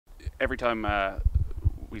every time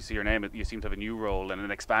we see your name, you seem to have a new role and an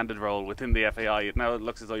expanded role within the FAI. It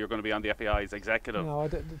looks as though you're going to be on the FAI's executive. No,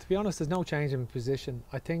 to be honest, there's no change in position.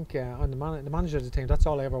 I think on the manager of the team, that's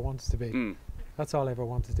all I ever wanted to be. That's all I ever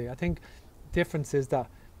wanted to do. I think the difference is that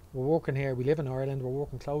we're working here, we live in Ireland, we're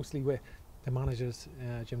working closely with the managers,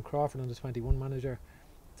 Jim Crawford, under 21 manager,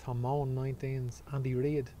 Tom Mohan, 19s, Andy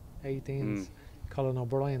Reid, 18s, Colin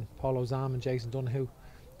O'Brien, Paul Ozam and Jason Donoghue.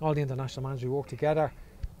 All the international managers work together.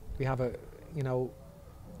 We have a, you know,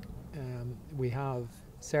 we have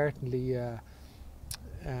certainly,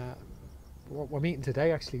 we're meeting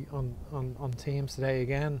today actually on teams today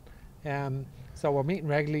again. So we're meeting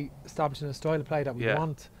regularly, establishing a style of play that we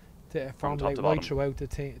want to formulate right throughout the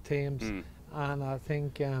teams. And I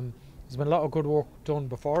think there's been a lot of good work done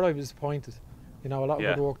before I was appointed. You know, a lot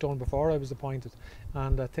of good work done before I was appointed.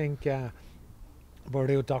 And I think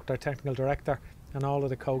we're Dr. Technical Director and all of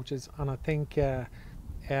the coaches. And I think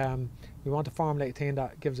we want to formulate a team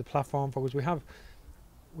that gives a platform for us. We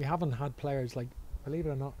haven't had players like, believe it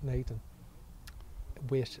or not, Nathan,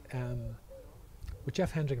 with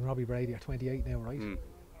Jeff Hendrick and Robbie Brady are 28 now, right?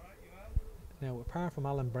 Now, apart from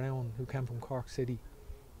Alan Brown, who came from Cork City,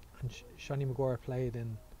 and Shani Maguire played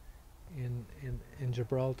in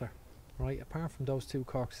Gibraltar, right? Apart from those two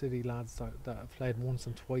Cork City lads that have played once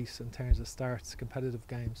and twice in terms of starts, competitive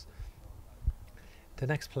games, the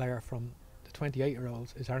next player from the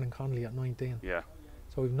 28-year-olds is Aaron Connolly at 19. Yeah.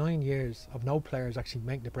 So we've 9 years of no players actually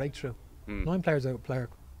making the breakthrough. 9 players out player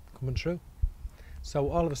coming through. So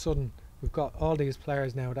all of a sudden, we've got all these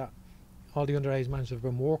players now that all the underage managers have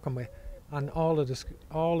been working with, and all of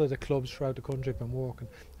the clubs throughout the country have been working,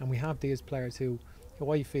 and we have these players who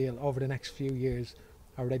I feel over the next few years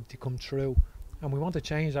are ready to come through, and we want to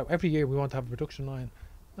change that. Every year we want to have a production line,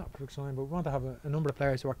 not a production line, but we want to have a number of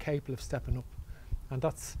players who are capable of stepping up, and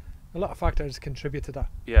that's a lot of factors contribute to that.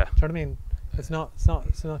 Yeah. Do you know what I mean? It's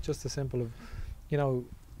not just as simple of, you know,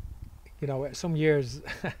 some years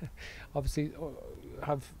obviously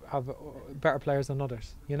have better players than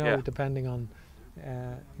others, you know, depending on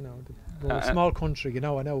you know, we're a small country, you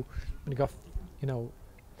know. I know when you got, you know,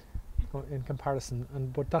 in comparison,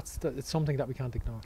 but it's something that we can't ignore.